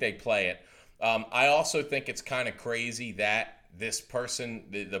 I think they play it. I also think it's kind of crazy that this person,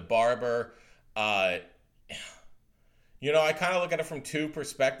 the barber, I kind of look at it from two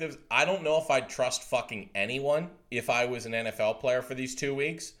perspectives. I don't know if I'd trust fucking anyone if I was an NFL player for these 2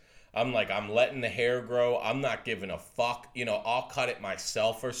 weeks. I'm letting the hair grow. I'm not giving a fuck. I'll cut it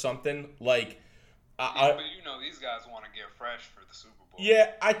myself or something. But these guys want to get fresh for the Super Bowl.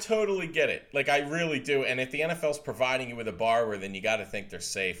 Yeah, I totally get it. I really do. And if the NFL's providing you with a barber, then you got to think they're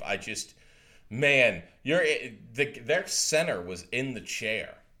safe. Their center was in the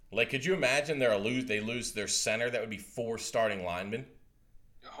chair. Could you imagine they lose their center? That would be 4 starting linemen.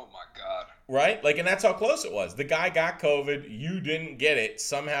 Oh, my God. Right? And that's how close it was. The guy got COVID. You didn't get it.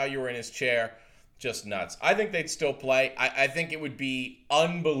 Somehow you were in his chair. Just nuts. I think they'd still play. I think it would be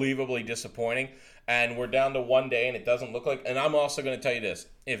unbelievably disappointing. And we're down to 1 day, and it doesn't look like... And I'm also going to tell you this.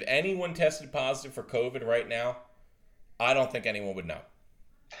 If anyone tested positive for COVID right now, I don't think anyone would know.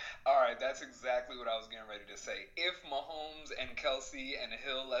 All right, that's exactly what I was getting ready to say. If Mahomes and Kelsey and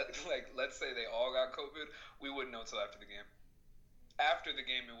Hill, let's say they all got COVID, we wouldn't know until after the game. After the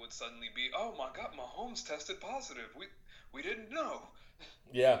game, it would suddenly be, oh my God, Mahomes tested positive. We didn't know.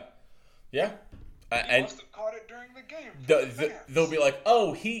 Yeah. He must have caught it during the game. They'll be like,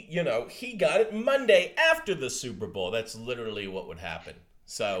 oh, he got it Monday after the Super Bowl. That's literally what would happen.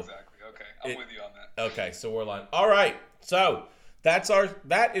 So exactly. Okay, I'm with you on that. Okay, so we're lying. All right, so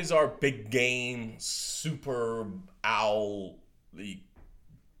that is our big game Super Owl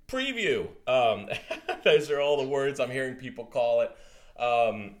preview. Those are all the words I'm hearing people call it.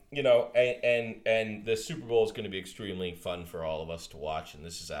 And the Super Bowl is going to be extremely fun for all of us to watch, and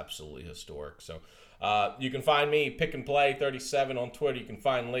this is absolutely historic. So you can find me, Pick and Play 37 on Twitter. You can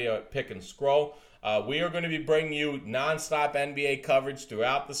find Leo at Pick and Scroll. We are going to be bringing you nonstop NBA coverage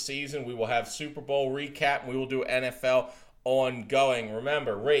throughout the season. We will have Super Bowl recap, and we will do NFL ongoing.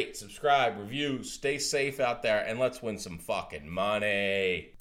 Remember, rate, subscribe, review, stay safe out there, and let's win some fucking money.